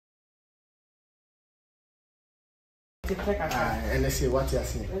And let's say what you're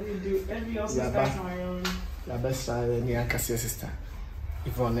saying. Every also starts my own. The best friend, your sister.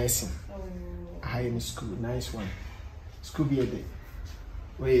 Yvonne nursing. High in school, nice one. School be a day.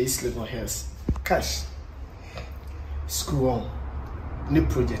 Where is Legon Hills? Cash. School on. New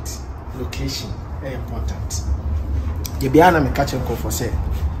project. Location. Very important. You be an me catch and call for say.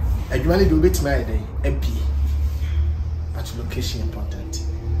 I usually do bit my day. MP. But location important.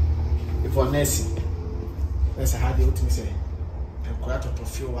 Yvonne nursing. That's a hard deal to say. I'm quite a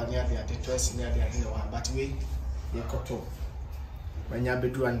few 1 year. They are the twice near the other one. But we, you got to. When you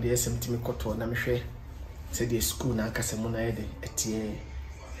do and the SMT Koto, Namishe said the school na Casamona etie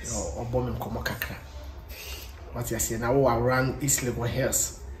or bombing Komokaka. What you say now, I run East Legon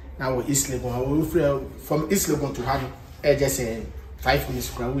Hills. Now, East Legon, from East Legon to have just a 5 minutes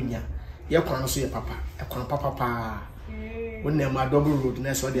crowd. You can't see a papa, a papa. When they're my double road,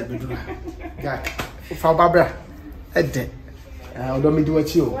 that's what they're doing. Jack, for Barbara, a day. I don't do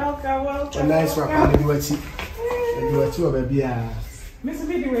what you. Welcome. Nice one, I do what you do, baby. Mr.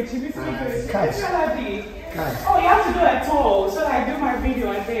 Video, Mr. Video. Cash. Oh, you have to do a tour so that I do my video,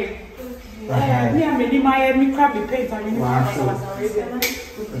 I think. Yeah, me crabby paint.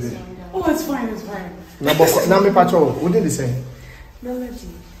 Oh, it's fine, it's fine. Now, me patrol, what did he say? Melody.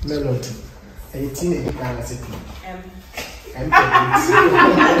 18 city. Madam, sister.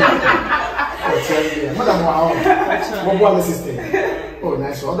 Oh,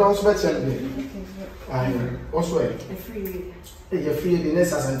 nice. What else better? Also, you're free the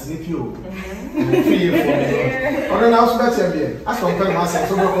next as Antinipio. Free for me. Or an house better be. As for myself,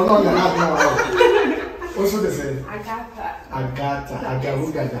 so no, also the same. I got that.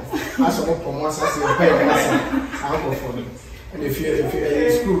 As for once, I say, pay I'll go for me. And if you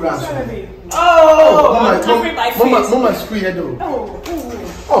school runs. Oh, Mama, school here though.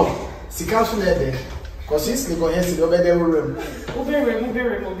 Oh, see, council there. Because he's going to go over there room.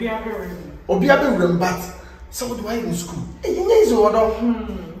 Obiabe room, but. So what do I in school? Hey, you know order.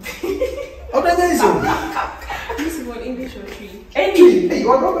 This is what English or tree? Hey, you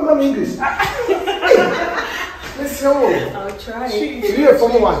want to remember English? Let's go. I'll try. You are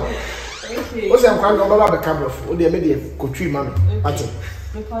from one. Okay. What's your kind of the camera for? The media could treat mommy.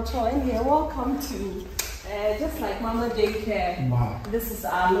 Welcome to just like Mama Daycare. Wow. This is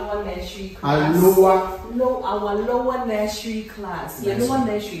our lower nursery class. Our lower nursery class. Your lower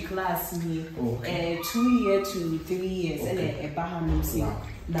nursery class me 2 years to 3 years and a Bahanum.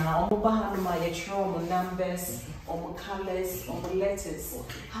 Now, Bahanum, I trauma numbers, colors, letters.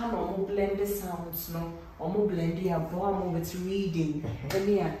 How no blend the sounds, no, or blend the above with reading.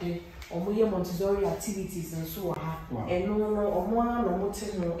 Any other. Omoye Montessori activities and so on. And no more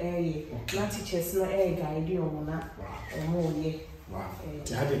teachers no guide you on that. Wow.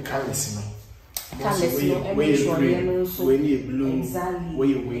 They had a callous, blue, exactly.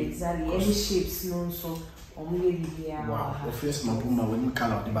 Any shapes no so. Wow, the first Mabuma when you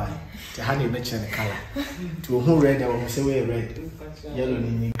color the buy. The honey match and color. To who red, I will say red, yellow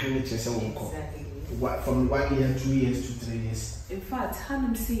in green chess and from 1 year, 2 years to 3 years. In fact,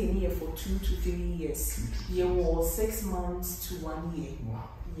 I'm staying here for 2 to 3 years. You were 6 months to 1 year. Wow.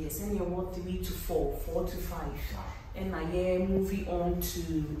 Yes, and you were 3 to 4, 4 to 5. Wow. And I am moving on to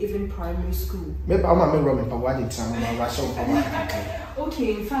even primary school. Maybe I'm a member of the wedding time.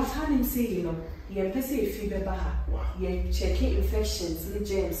 Okay, in fact, I'm saying, you know, you're busy if you you're checking infections, the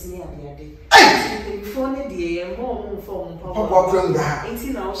germs near the other. Before the day, and more from Papa.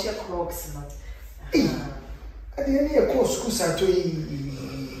 18 hours, your crocs. I didn't hear course school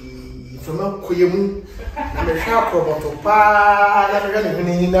from a queen. I'm a sharp robot of pa, never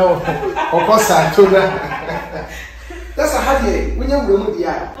know. Of course, I told her. That's a hard day when you're room.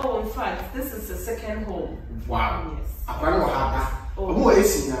 Yeah. Oh, in fact, this is the second home. Wow. Yes. I don't know how. Oh, who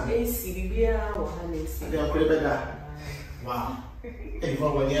is it now? AC, the beer, or honey. They are pretty better. Wow.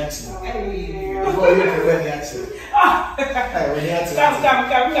 Yvonne, when you're actually. Come.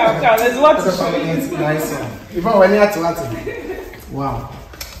 Let's watch it. Nice one. Yvonne, when you're actually. Wow.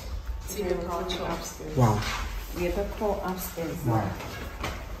 Wow. We have a call upstairs. Wow.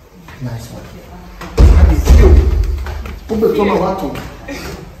 Nice one.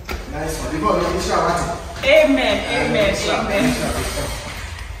 Nice one. Yvonne, let me show what. Amen.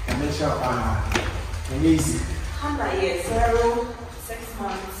 Easy. Hannah, yes, 6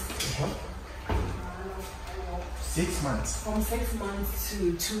 months. 6 months. From 6 months to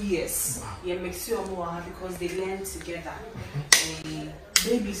 2 years. Wow. Yeah, makes you more because they learn together.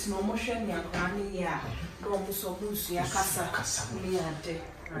 Babies no motion ya granny ya. No muso musu ya kasa.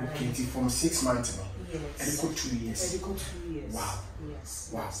 Okay, from 6 months now. Yes. And 2 years. And 2 years. Wow. Yes.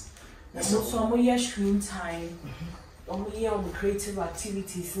 Wow. So more screen time. on creative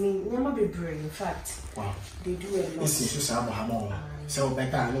activities. Never be brain. In fact, wow, they do a lot. This is just so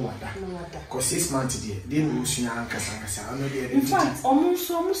better I know what that. Because 6 months today, they know she and Cassandra. I know they. In fact,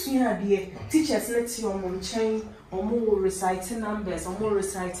 almost you have teachers let you on chain or more reciting numbers or more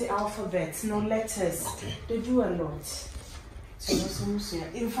reciting alphabets, no letters. Okay. They do a lot. So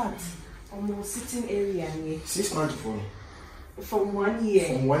in fact, almost sitting area 6 months from 1 year.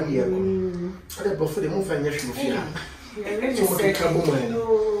 From 1 year. I before the move and yes, you feel.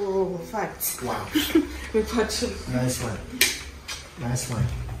 Oh, in fact. Wow. Nice one. Nice one.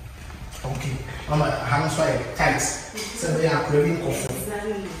 Okay. Mama, how much are tights? So they are craving coffee.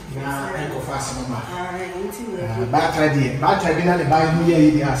 Now I go fast, Mama. Bad idea. Bad idea. The buy new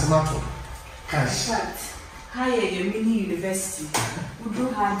year, they are some cash. Higher your mini university. We do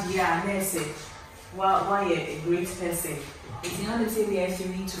hard year, and I say, why a great person. It's 3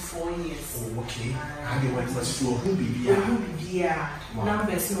 to 4 years. Oh, okay. And they went much slow. Who be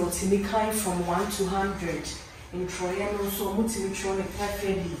numbers not in the kind from 1 to 100. In Troyan also multi-tron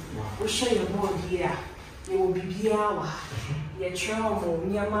perfectly. We'll show you more dear. You will be here. Your trauma,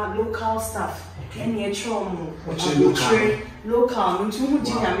 your local stuff. And your trauma. Local, into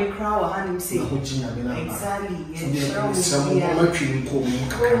Mujina make crowd and him say. Exactly.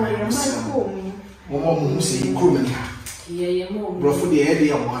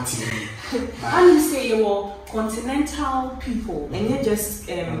 And say you are continental people, and you're just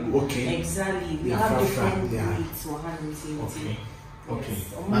okay. Exactly. We have different breeds or okay. Okay.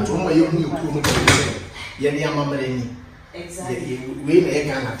 But when you exactly. We make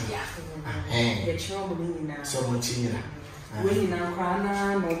the trouble now. So much in we now crana,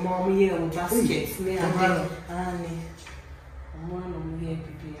 no more here on baskets. Me and one here,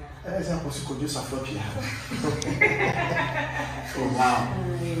 as I was could use a flop here. Oh, wow.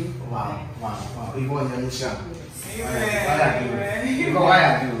 Wow, wow, wow. Yvonne, you're not Why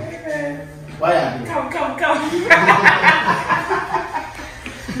are you? Come.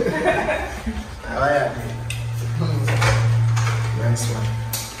 Why are you? Nice one.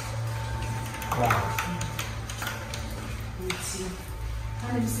 Wow.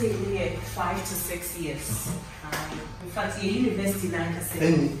 I'm saying 5 to 6 years. In fact, university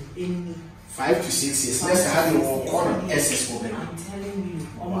in 5 to 6 years. Let's have your corner SS for them. I'm telling you,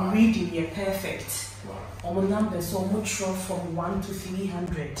 I'm reading, you're perfect. Our numbers so much from 1 to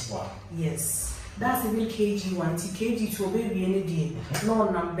 300. Wow. Yes. That's even KG1 to KG2 baby any day. No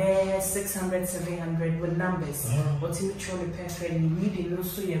number 600, 700 with numbers. But in which one perfect reading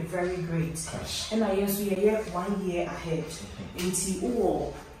also you're very great. And I also you're 1 year ahead. Into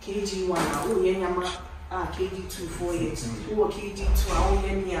KG1 KG2 4 years.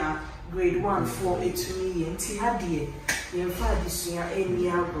 KG2 grade 1 4 8 3 and Hadie. You're 5 this year any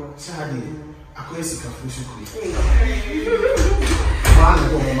year bro. I could see how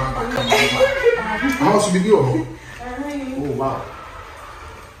should be oh wow.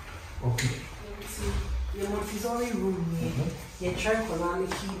 Okay. Your Montessori room here. You try to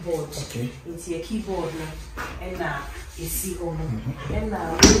keyboard. Okay. It's your keyboard and you see and we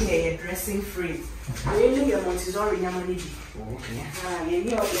have a dressing frame. Really your Montessori Yamani. Okay. You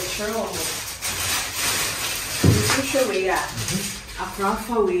know you show where you are. A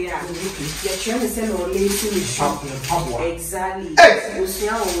proper way, you're trying to send all lazy exactly. You see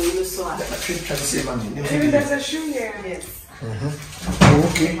how we saw maybe there's a shoe here. Yes.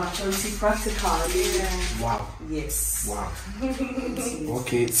 Okay. Practical. Wow. Yes. Wow.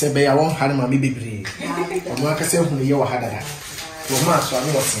 Okay. So, I won't have my baby. I'm not saying who you had that. So I'm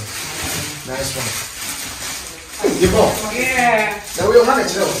watching. Nice one. Yeah. Now we'll have a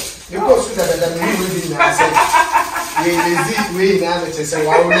chill. You go to the living we now to say,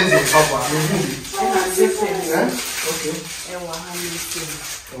 why would it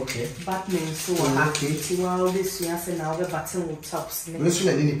okay. Batman, so okay. Well, this year, and now the button with tops. Let's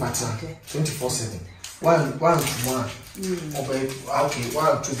read any pattern 24/7. One. Okay,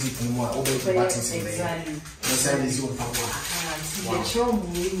 1 2 deep more. Over the buttons. Exactly. The same is your power. The show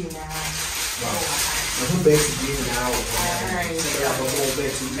me now. Who bet to be now?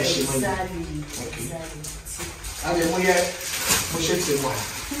 Exactly. And then we are one.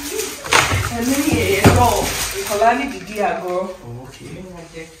 And then here, no, we call it the girl. Okay.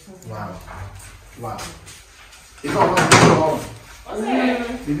 Wow. If I want to go home,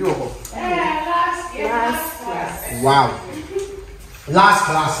 video home. Last class. Wow. Last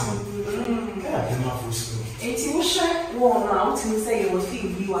class. It's Usha. Well, now to say you will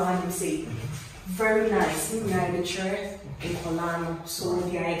think you are having say very nice. We are in the chair. In Kolano, so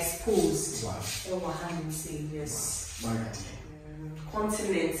they are exposed. Wow. Say yes.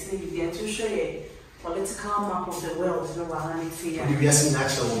 Continents, maybe they are to show you political map of the world. No one is here. You are seeing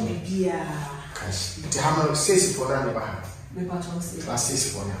natural. Yeah. The hammer says for that never. Class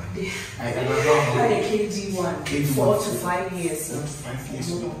 6 for now. I KG1. 4 to 5 years. 5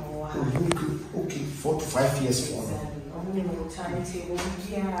 years. Okay, 4 to 5 years for now. Timetable.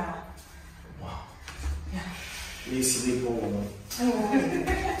 Yeah. Wow. Yeah. Let's sleep on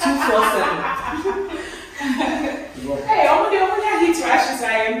 247. Hey, I'm going to hit rashes. I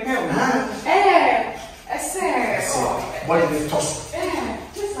am home. Hey, I said, why did they toss?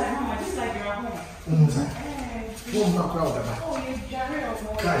 Just like mama, just like you're at home. Oh, you're Jerry or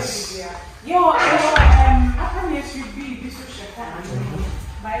more. Guys. Yo, I probably should be this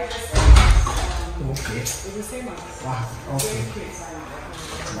but it's the same. Okay. It's the same as. Wow. Okay.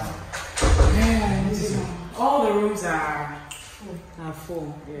 All the rooms are full.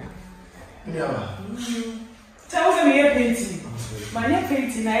 Yeah. Tell them you're painting. My name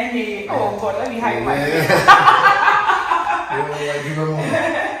painting. Oh God, let me hide my face.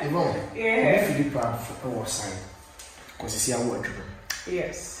 Yvonne, yeah. If you proud for our side, because you see our work.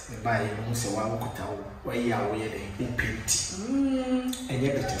 Yes. The buy who say, well, where you are, where they paint. And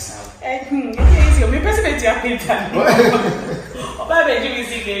you better sound. It's your president, you're painting. Oh, baby, you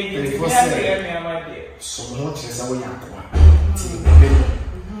see, so much as we are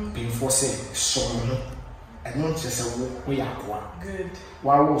before say, so and not just we are good.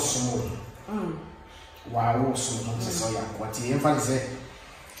 Why was so why was so much as I am what the infant said.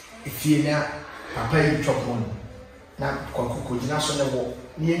 If you now, Papa, you chop one. Now, Kwaku, national war,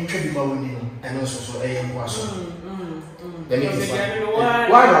 near Tribal and also so I am was.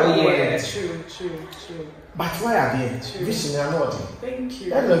 Why are you? True. But why are they? Vision are not. Thank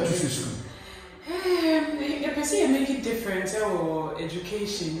you. I love to see. The person make it different or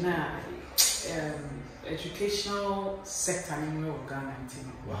education now. Educational sector in Ghana.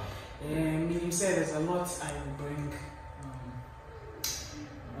 Wow. Meaning said there's a lot I will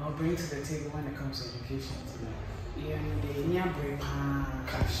bring to the table when it comes to education.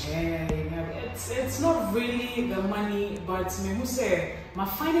 It's not really the money, but me say my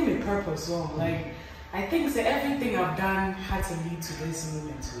finding a purpose. Like I think that everything I've done had to lead to this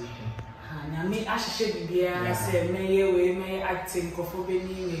moment. I mean, I should be say may acting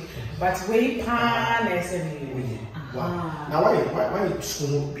but way pan now why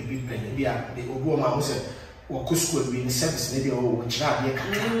school be the Obama who said or school be in service maybe or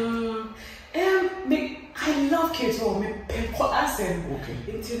I love kids okay.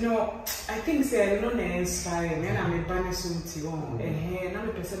 I think say no inspiring and I'm a banner soon to and I'm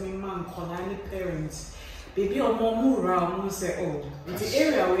a person man call any parents. Baby or more around say, oh, the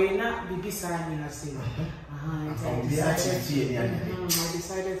area where not baby sign in a scene. I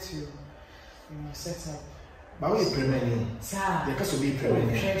decided to set up. But we premium, because we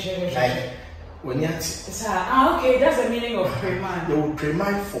premium. Like when you're okay, that's the meaning of premium. They will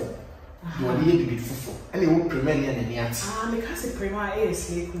premium for you are the bit full, and they will premium and the yet. Because the premium is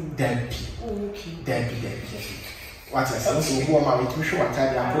sleeping. Debbie. What I said, so who am I to show what I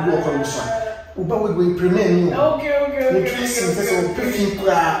am? Uba will be premium. Okay.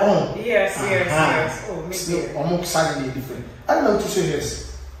 Yes. Oh, almost sadly different. I don't know to say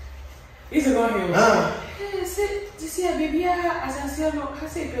this. Is it going here? See a baby as I say, no, I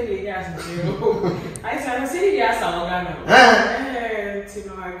say, yes, I said, yes, I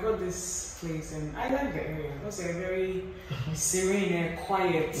got this place and I like the area. It was a very serene and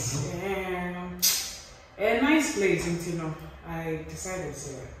quiet and a nice place. And I decided to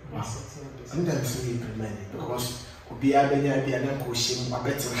sometimes we implement it because we are being question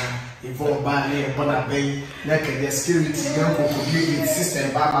better Yvonne Barney, Bona Bay, naked the security young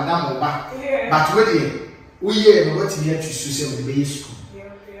system by Madame Oba. But we are what we have to choose in the school.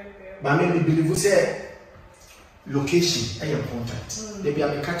 But maybe believe we say location is important. Maybe I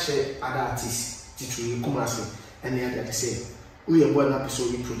will catch other artists to come and the other say we are one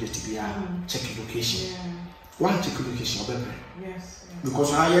episode project to be check location. One check location better. Yes.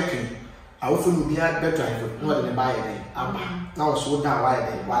 Because I often will be better more than a buyer. Now, so down why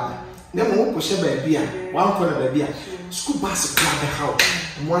they want. Never won't push a baby, one corner baby. School bus plan the house.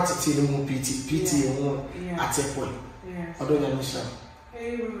 And want to see more PT and more at a point. I don't understand.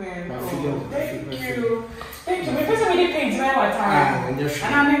 Amen. Thank you. Because I really paid my time.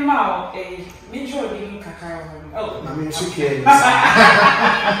 And I'm in Mao, a major being cacao. Oh, I mean, she cares.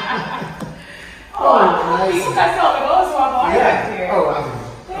 Oh, nice. That's all also about here.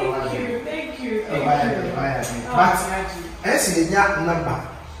 Thank you. But as in your number.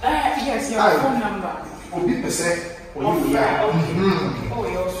 Yes, your phone number. Will be percent. Oh,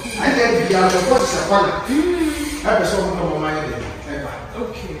 I then be out of what's a corner. I was over my mind.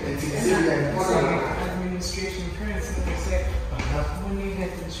 Okay. Administration, parents, say, only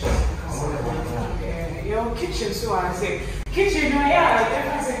health insurance because your kitchen, so I say, kitchen,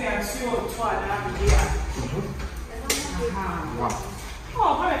 yeah, everything I'm sure to wow.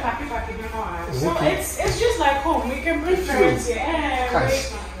 Oh, but packy, so it's just like home. We can bring parents here,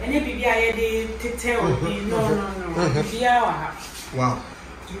 and it be to tell me, no. Wow.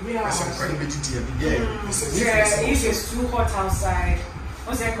 Yeah, if it's too hot outside,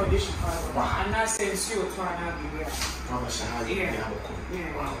 what's air condition for? And that's saying you to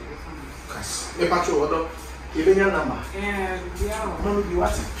okay, you know number.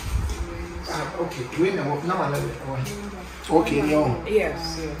 Okay, no.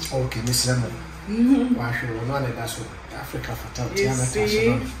 Yes. Okay, Miss Lemon. Wash you one of that's Africa for town.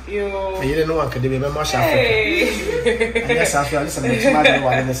 You didn't know one could be member Africa. Yes, after I listen to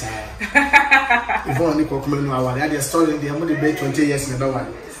one in the side. Yvonne Nico come in our I just told the only debate 20 years in the one.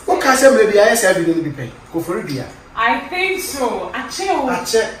 What can say maybe I said we didn't be paid? Go for it, dear. I think so. I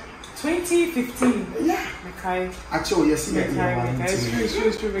check 2015. Yeah. Okay. Actually, yes,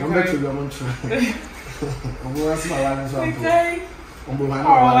 it's true. Oh,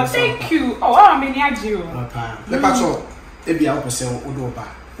 thank you. Oh, I mean, I do. The patrol, they be out for sale, Udoba,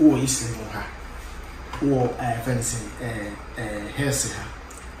 or Eastern, or fencing, hair,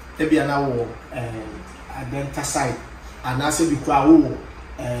 they be an hour, Adenta side, and I say we crowd,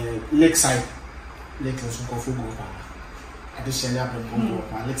 lakeside, lakes of Fugo. Addition up and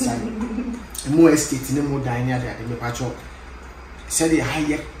lakeside, more estate in the more dining at the patrol. Said the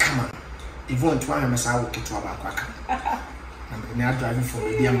higher come. Yvonne trying to mess out to our Kwaku. And now driving for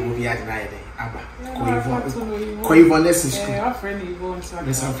the young movie at night. Abba, Yvonne lessons. Our friend Yvonne,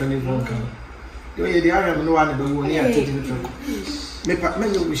 some friend Yvonne. The other no one the one near taking the truck.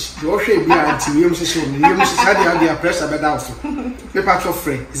 Many wish your shape be until you must show me. You must have the idea press about also. The patrol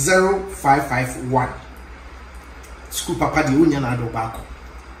free 0551. School Papa the Union Ado Bako.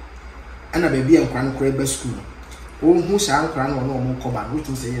 And a baby and Crown Crab School. Oh, who shall crown or no more cover, which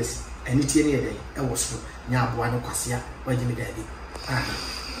will say yes. And it's any day, I was for Yabuano Cassia, where Jimmy Daddy.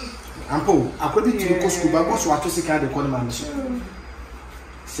 Ampo, according to the school, but what's what to see the economy?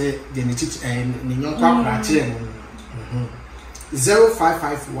 Say the native and Nyon Kwaku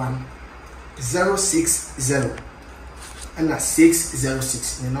 0551 060 and that's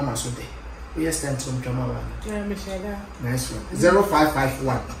 606 in the number so day. We are standing from Jamala. Nice one.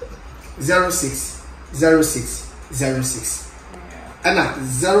 0551 0606. And at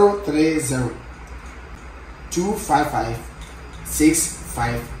 030 255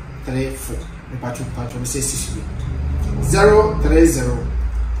 6534. The patron says 030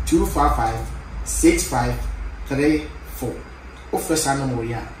 255 6534. Officer no more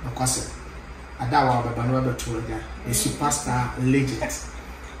ya, no question. Adawa Babanwa Turaga, the superstar legend.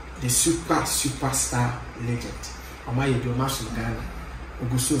 The superstar legend. Amaya do Marshall Ghana,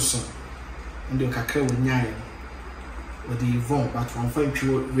 Oguso son, and the Kakao Nyan. With the Yvonne, but from French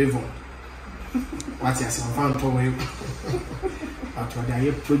Yvonne. What is some fun to wait? But what are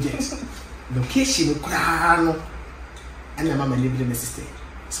your projects? Location, crown, and the mamma lived in the system.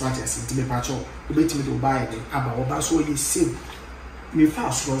 So what is to be patrol? You bet me to buy it. About so you save me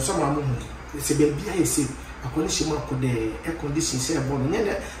fast from someone. It's a baby, I say. A condition of the air condition, say a bone.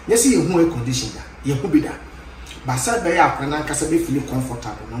 Yes, you who air condition that. You could be that. But said by our and I can feel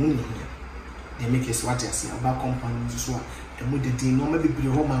comfortable. They make us what I say about companies, and with the no maybe be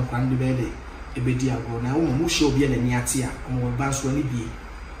Roman grand bed, a bedia go now, who shall be an Niatia, or bounce when it be.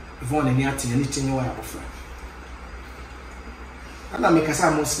 Yvonne and Niati, anything you are offer. And I make us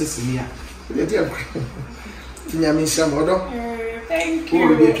almost listen here. Thank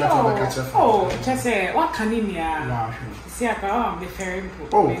you. Oh, just say, what can you mean? See, I can't be fair.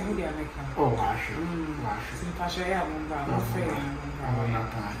 Oh,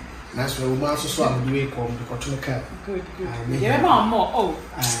 that's why we also saw the way come the Kotuka. Good. Yeah, no more. Oh,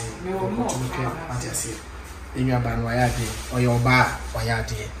 no more. What I say. In your band, why are they? Or your bar, why are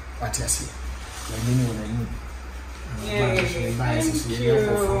they? What I say. When you know, yeah, thank you.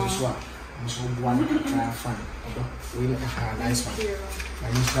 So one fun. We have a nice one.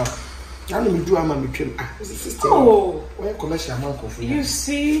 I mean, do a man between sister. Oh, where commercial monk of you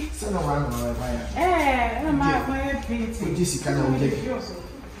see? Son of one, my beauty. This kind of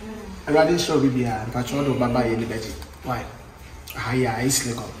I rather show be a patron of Baba in the bed. Why? Higher ice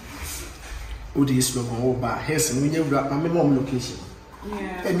legal. Who is logo over? Here's a new mom location.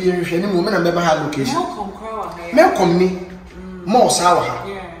 Yeah, and you any woman I never had location. Malcolm me more sour.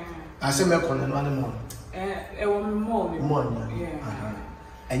 I say Malcolm and one more. More.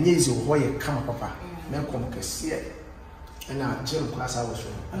 And yes, your boy come, Papa. Malcolm can see it. And now gym class I was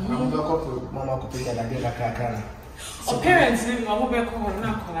from. I'm going to mama could pay that day like a parents didn't know what call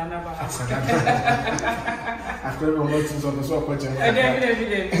now. After all, nothing's on the so much.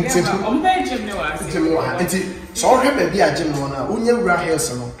 So I have a gym one. When you run here,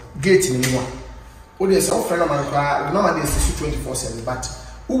 some gate in the one. Oh, there's all friend of mine. Normally, it's 24/7, but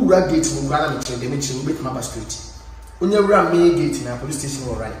who run gate will run and they mention will make Mamba Street. When you run main gate in a police station,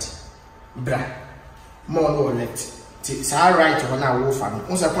 all right. Bra, more or left. It's all right when I walk from.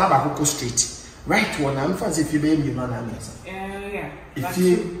 Once I come back, go straight. Right one, I'm fancy if you baby, you know, yeah. If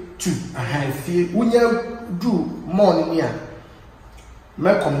you two, if you when you do morning here,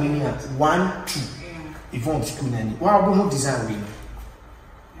 my community 1, 2. Yvonne school nanny. Why don't design ring?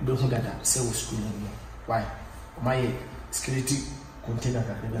 Don't get that. Say school nanny. Why? My security container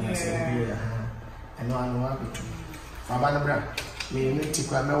can say, I know I know to. Fabana, we need to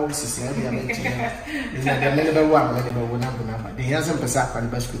come out. Sister, I mean, never one, never number. The handsome Pesach and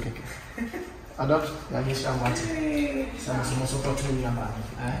best cookie. I don't want some support to me about it.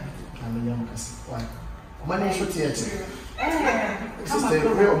 I'm a young person. Why? Money should teach you. Sister,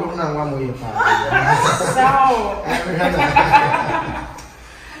 we're going on one way. So,